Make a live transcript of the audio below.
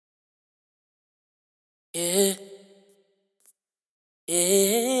Yeah,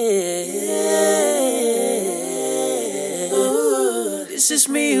 yeah. Ooh, this is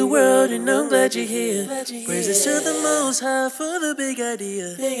me, world, and I'm glad you're here. Praises to the Most High for the big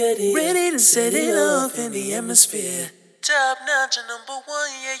idea. Ready to set it off in the atmosphere. Top notch and number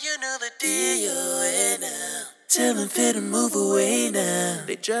one, yeah, you know the deal. And now, tell them fit to move away now.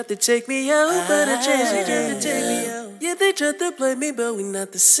 They tried to take me out, but I changed. They tried to take me out. Yeah, they tried to play me, but we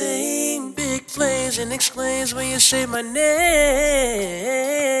not the same. Big flames and exclaims when you say my name.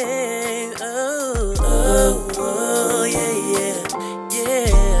 Oh, oh, oh, yeah, yeah,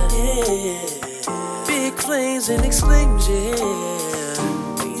 yeah. Big flames and exclaims, yeah.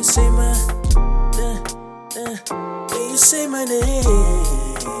 When you say my, when you say my name,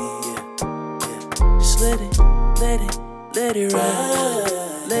 yeah. Just let it ride.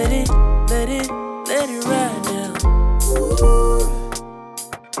 Let it ride now. Ooh.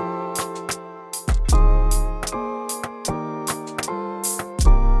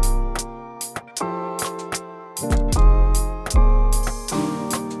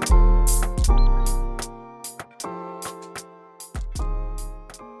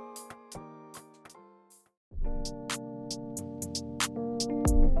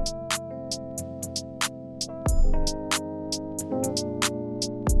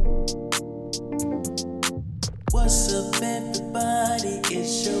 What's up, everybody?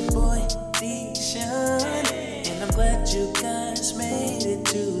 It's your boy, Deshaun. And I'm glad you guys made it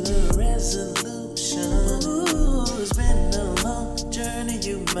to the resolution. Ooh, it's been a long journey.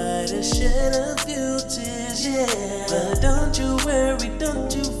 You might have shed a few tears, yeah. But don't you worry,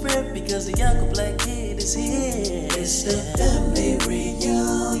 don't you fret, because the Yaku Black Kid is here. It's the family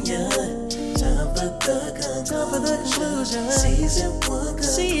reunion. Time for the conclusion. Season 1 conclusion.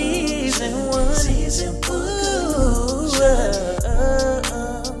 Season 1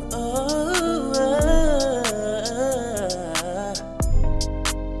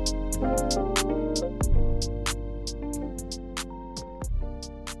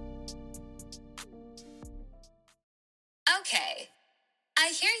 Okay, I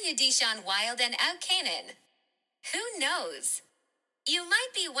hear you, Deshaun Wild and Out Canaan. Who knows? You might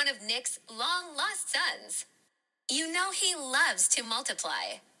be one of Nick's long-lost sons. You know he loves to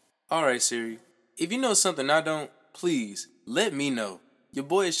multiply. Alright, Siri. If you know something I don't, please, let me know. Your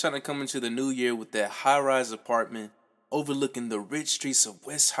boy is trying to come into the new year with that high-rise apartment overlooking the rich streets of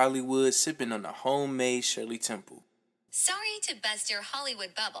West Hollywood, sipping on a homemade Shirley Temple. Sorry to bust your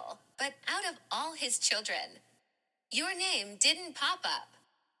Hollywood bubble, but out of all his children, your name didn't pop up.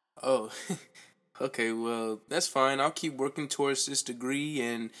 Oh, okay, well, that's fine. I'll keep working towards this degree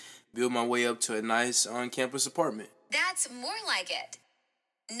and build my way up to a nice on-campus apartment. That's more like it.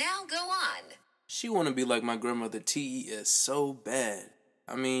 Now go on. She want to be like my grandmother T.E.S. so bad.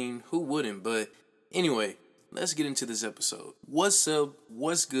 I mean, who wouldn't? But anyway, let's get into this episode. What's up?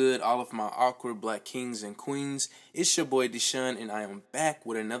 What's good, all of my awkward black kings and queens? It's your boy Deshaun, and I am back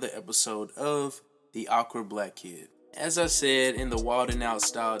with another episode of The Awkward Black Kid. As I said in the Wild and Out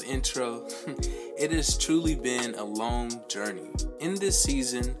styled intro, it has truly been a long journey. In this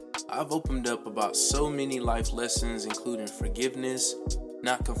season, I've opened up about so many life lessons, including forgiveness,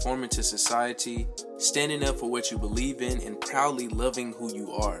 not conforming to society, standing up for what you believe in, and proudly loving who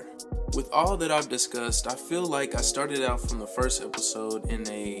you are. With all that I've discussed, I feel like I started out from the first episode in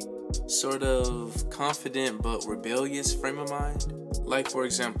a sort of confident but rebellious frame of mind. Like, for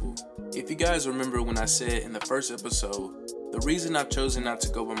example, if you guys remember when I said in the first episode, the reason I've chosen not to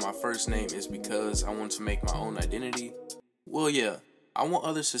go by my first name is because I want to make my own identity. Well, yeah, I want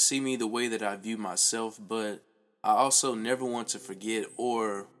others to see me the way that I view myself, but I also never want to forget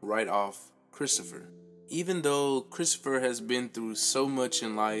or write off Christopher. Even though Christopher has been through so much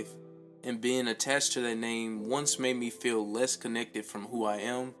in life, and being attached to that name once made me feel less connected from who I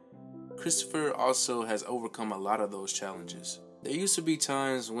am, Christopher also has overcome a lot of those challenges. There used to be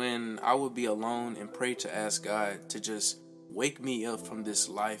times when I would be alone and pray to ask God to just wake me up from this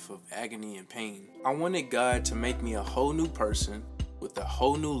life of agony and pain. I wanted God to make me a whole new person with a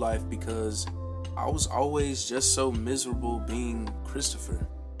whole new life because I was always just so miserable being Christopher.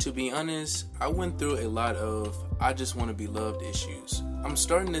 To be honest, I went through a lot of I just want to be loved issues. I'm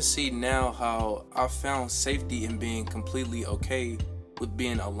starting to see now how I found safety in being completely okay with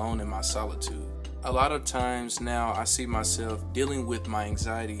being alone in my solitude. A lot of times now I see myself dealing with my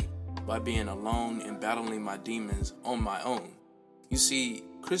anxiety by being alone and battling my demons on my own. You see,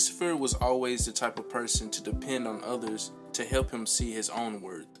 Christopher was always the type of person to depend on others to help him see his own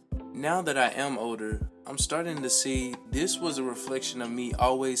worth. Now that I am older, I'm starting to see this was a reflection of me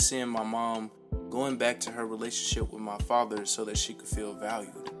always seeing my mom going back to her relationship with my father so that she could feel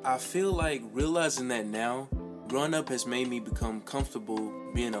valued. I feel like realizing that now, growing up has made me become comfortable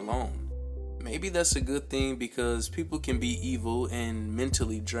being alone. Maybe that's a good thing because people can be evil and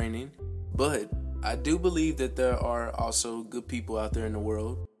mentally draining, but I do believe that there are also good people out there in the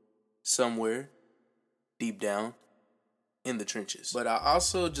world, somewhere, deep down, in the trenches. But I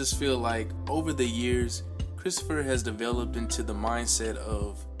also just feel like over the years, Christopher has developed into the mindset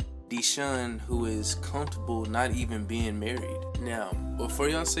of Deshaun, who is comfortable not even being married. Now, before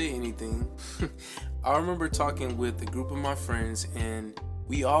y'all say anything, I remember talking with a group of my friends, and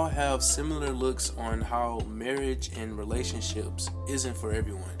we all have similar looks on how marriage and relationships isn't for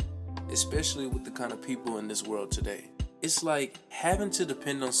everyone, especially with the kind of people in this world today. It's like having to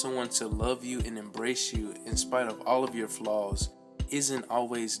depend on someone to love you and embrace you in spite of all of your flaws isn't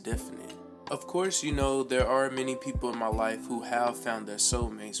always definite. Of course, there are many people in my life who have found their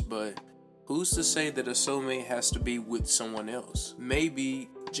soulmates, but who's to say that a soulmate has to be with someone else? Maybe,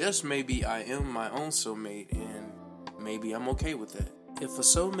 just maybe, I am my own soulmate, and maybe I'm okay with that. If a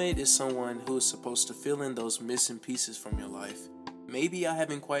soulmate is someone who is supposed to fill in those missing pieces from your life, maybe I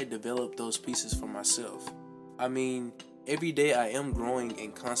haven't quite developed those pieces for myself. I mean, every day I am growing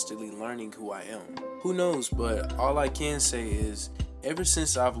and constantly learning who I am. Who knows, but all I can say is, ever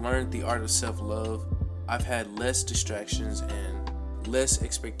since I've learned the art of self-love, I've had less distractions and less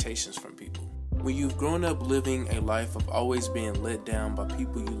expectations from people. When you've grown up living a life of always being let down by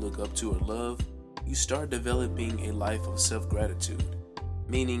people you look up to or love, you start developing a life of self-gratitude.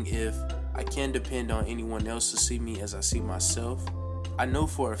 Meaning, if I can't depend on anyone else to see me as I see myself, I know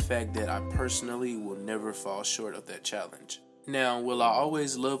for a fact that I personally will never fall short of that challenge. Now, will I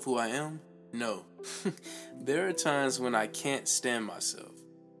always love who I am? No. There are times when I can't stand myself.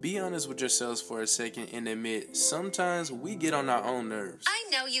 Be honest with yourselves for a second and admit, sometimes we get on our own nerves. I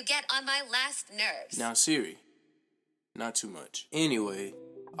know you get on my last nerves. Now, Siri, not too much. Anyway,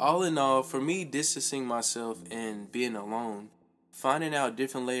 all in all, for me, distancing myself and being alone, finding out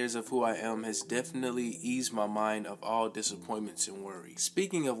different layers of who I am has definitely eased my mind of all disappointments and worry.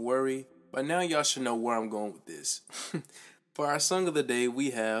 Speaking of worry, by now y'all should know where I'm going with this. For our song of the day,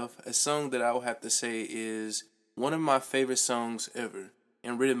 we have a song that I will have to say is one of my favorite songs ever,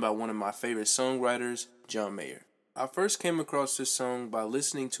 and written by one of my favorite songwriters, John Mayer. I first came across this song by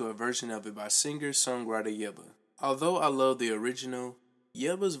listening to a version of it by singer-songwriter Yebba. Although I love the original,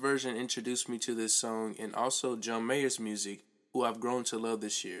 Yebba's version introduced me to this song and also John Mayer's music, who I've grown to love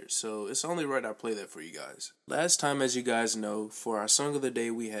this year, so it's only right I play that for you guys. Last time, as you guys know, for our song of the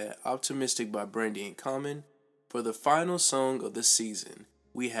day, we had Optimistic by Brandy and Common. For the final song of the season,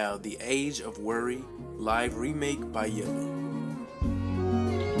 we have The Age of Worry, live remake by Yebba.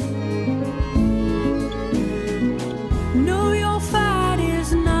 No, your fight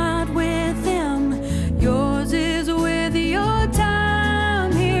is not with them. Yours is with your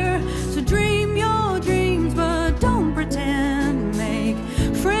time here. So dream your dreams, but don't pretend. Make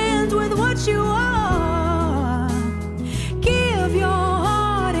friends with what you are. Give your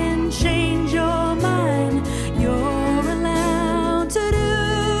heart and change your mind. You're allowed to do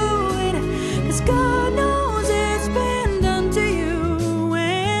it, 'cause God knows it's been done to you,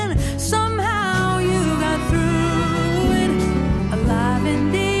 and somehow you got through it. Alive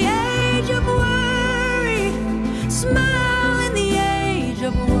in the age of worry, smile in the age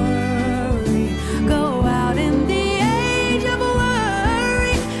of worry, go out in the age of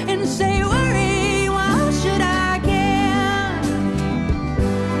worry and say, worry, why should I care?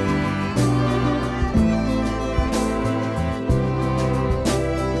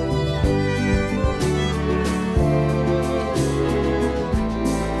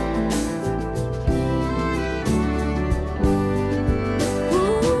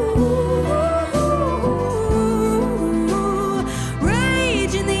 Ooh,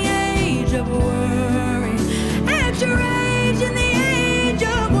 rage in the age of worry, act your age in the age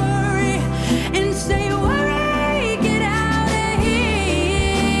of worry, and say, worry, get out of here.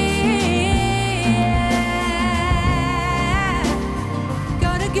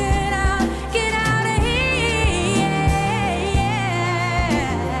 Gotta get out of here.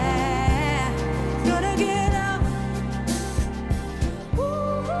 Gotta get out.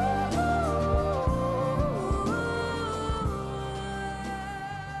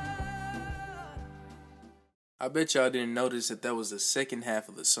 I bet y'all didn't notice that was the second half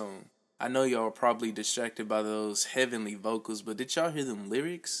of the song. I know y'all were probably distracted by those heavenly vocals, but did y'all hear them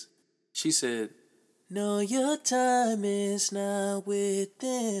lyrics? She said, "No, your time is not with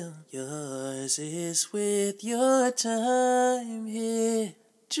them. Yours is with your time here.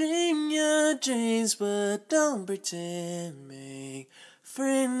 Dream your dreams, but don't pretend. Make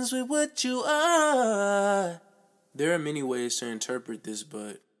friends with what you are. There are many ways to interpret this,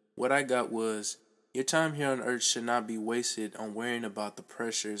 but what I got was, your time here on earth should not be wasted on worrying about the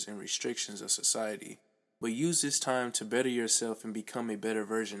pressures and restrictions of society, but use this time to better yourself and become a better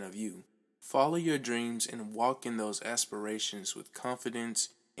version of you. Follow your dreams and walk in those aspirations with confidence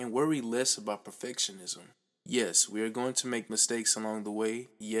and worry less about perfectionism. Yes, we are going to make mistakes along the way.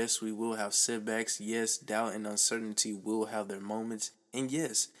 Yes, we will have setbacks. Yes, doubt and uncertainty will have their moments. And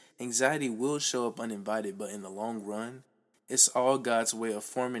yes, anxiety will show up uninvited, but in the long run, it's all God's way of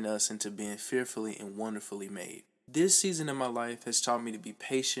forming us into being fearfully and wonderfully made. This season of my life has taught me to be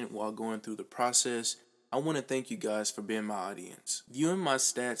patient while going through the process. I want to thank you guys for being my audience. Viewing my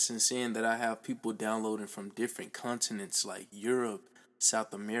stats and seeing that I have people downloading from different continents like Europe,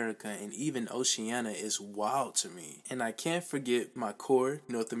 South America, and even Oceania is wild to me. And I can't forget my core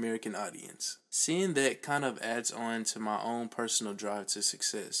North American audience. Seeing that kind of adds on to my own personal drive to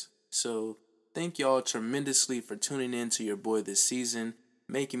success. So, thank y'all tremendously for tuning in to your boy this season,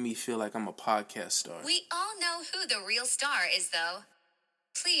 making me feel like I'm a podcast star. We all know who the real star is, though.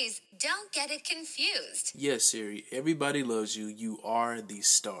 Please don't get it confused. Yes, Siri, everybody loves you. You are the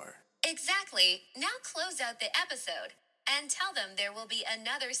star. Exactly. Now close out the episode and tell them there will be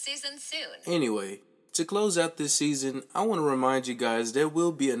another season soon. Anyway, to close out this season, I want to remind you guys there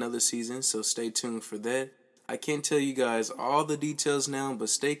will be another season, so stay tuned for that. I can't tell you guys all the details now, but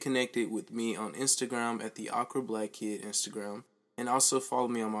stay connected with me on Instagram at the Awkward Black Kid Instagram, and also follow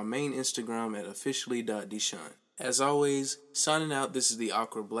me on my main Instagram at officially.deshaun. As always, signing out, this is the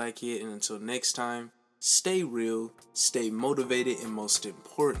Awkward Black Kid, and until next time, stay real, stay motivated, and most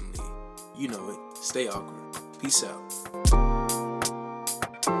importantly, you know it, stay awkward. Peace out.